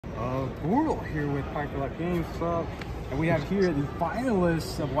Brutal here with Piper Luck Games. And we have here the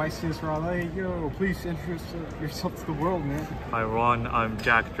finalists of YCS Raleigh. Yo, please introduce yourself to the world, man. Hi everyone, I'm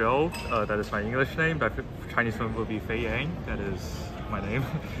Zhou. That is my English name, but Chinese one will be Fei Yang. That is my name.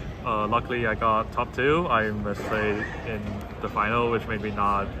 Luckily, I got top 2. I misplayed in the final, which made me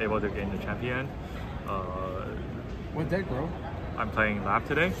not able to gain the champion. What deck, bro? I'm playing Lab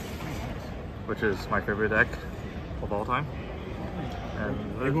today, which is my favorite deck of all time. And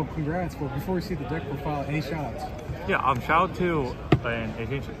hey, well, congrats. Well, before we see the deck profile, any shout-outs? Yeah, shout out to an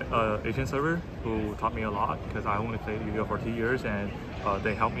Asian server who taught me a lot, because I only played Yu-Gi-Oh for 2 years, and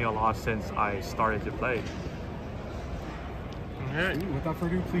they helped me a lot since I started to play. Alright, without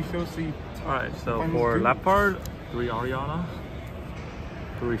further ado, please show us the Alright, so for left part, 3 Ariana,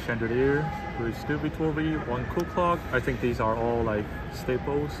 3 Chandelier, 3 Stupid Torby, 1 Cool Clock. I think these are all like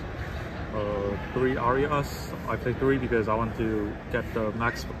staples. 3 Arias. I play 3 because I want to get the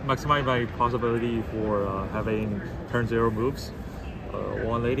maximize my possibility for having turn 0 moves.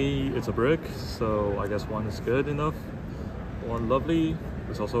 1 Lady, it's a brick, so I guess 1 is good enough. 1 Lovely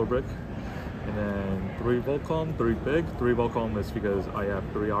is also a brick. And then 3 Volcom, 3 big. 3 Volcom is because I have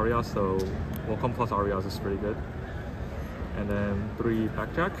 3 Arias, so Volcom plus Arias is pretty good. And then 3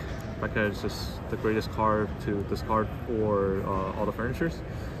 Backjack. Backjack is just the greatest card to discard for all the furnitures.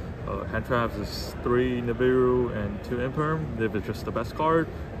 Hand traps is 3 Nibiru and 2 Imperm. If it's just the best card,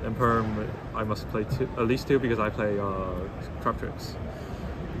 Imperm I must play at least 2 because I play Trap Tricks.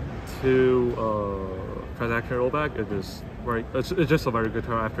 2 Transaction Rollback. It's just a very good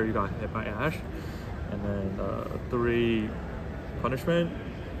turn after you got hit by Ash. And then 3 Punishment,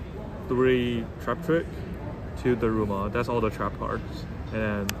 3 Trap Trick, 2 Daruma. That's all the trap cards.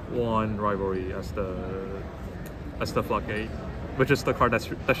 And then 1 Rivalry as the Floodgate, which is the card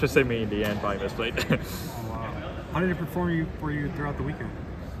that should save me in the end by misplayed. Oh, wow. How did it perform for you throughout the weekend?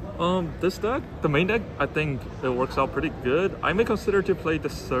 This deck, the main deck, I think it works out pretty good. I may consider to play the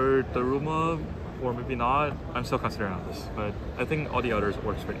third Daruma, or maybe not. I'm still considering on this, but I think all the others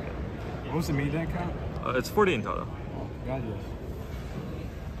works pretty good. What was the main deck count? It's 40 in total. Oh, God, yes.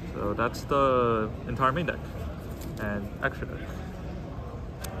 So that's the entire main deck and extra deck.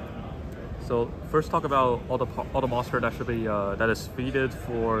 So first talk about all the monster that should be that is feeded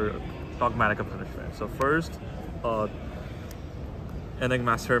for Dogmatic and Punishment. So first,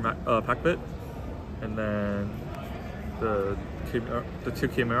 Enigmaster Packbit, and then the 2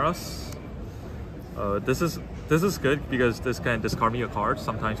 Chimeras. This is good because this can discard me a card.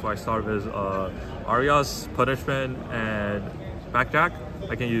 Sometimes when I start with Arias, Punishment, and Backjack,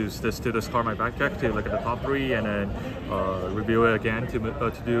 I can use this to discard my Backjack to look at the top 3 and then review it again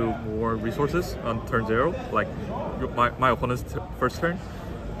to do more resources on turn 0, like my opponent's first turn.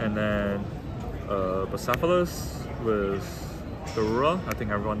 And then Bacephalus with Dorura. I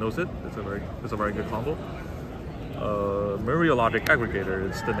think everyone knows it. It's a very good combo. Myriologic Aggregator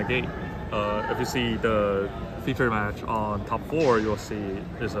is the negate. If you see the feature match on top 4, you'll see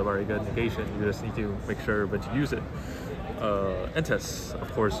it's a very good negation. You just need to make sure when to use it. Intes,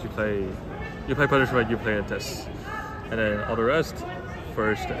 of course, you play Punishment, you play Intes. And then all the rest,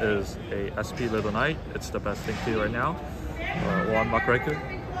 first is a SP Little Knight. It's the best thing to do right now. 1 Makureku.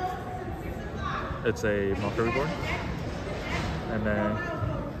 It's a Monster Reborn. And then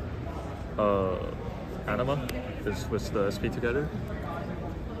Anima is with the SP together.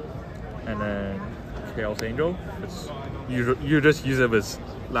 And then Chaos Angel. You just use it with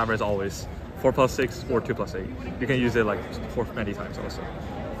Labrynth always. 4+6 or 2+8. You can use it like for many times also.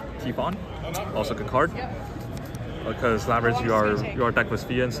 Tifon, also good card. Because Labrynth you are decked with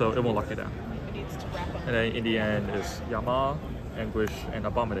Fian, so it won't lock you down. And then in the end is Yama, Anguish, and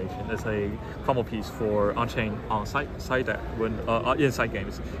Abomination. It's a combo piece for on-chain on side deck. When in side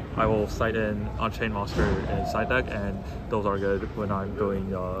games, I will side in on-chain monster in side deck, and those are good when I'm going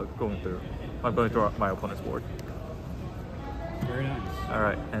through my opponent's board. Very nice.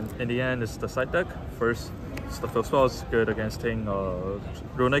 Alright, and in the end, it's the side deck. First, it's the field spell. It's good against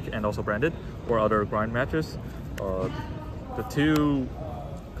Runic and also Branded or other grind matches. The 2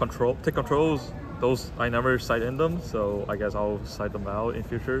 tick controls, those I never side in them, so I guess I'll side them out in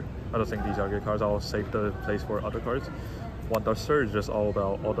future. I don't think these are good cards. I'll save the place for other cards. 1 Duster is just all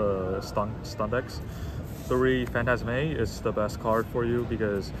about all the stun decks. 3 Phantasme is the best card for you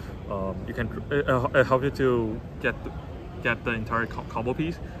because it helps you to get the entire combo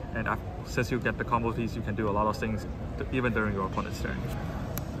piece, and since you get the combo piece, you can do a lot of things even during your opponent's turn.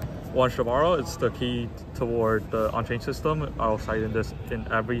 1 Shamara, it's the key toward the on-chain system. I'll cite in this in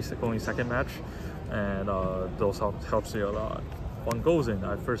every only second match, and those helps you a lot. 1 Gozen,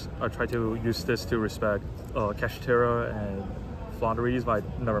 I try to use this to respect Kashtira and laundries, but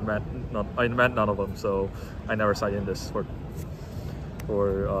I met none of them, so I never signed in this for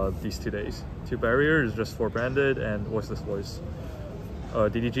these 2 days. 2 barrier is just for branded, and voiceless voice.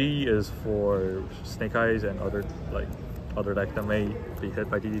 DDG is for snake eyes and other deck that may be hit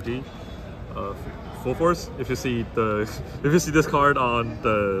by DDG. Full force. If you see this card on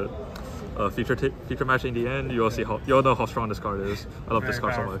the feature match in the end, you'll know how strong this card is. I love this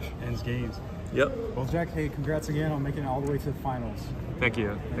card so much. Ends games. Yep. Well, Jack, hey, congrats again on making it all the way to the finals. Thank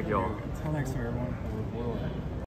you. Thank you all. Until next time, everyone.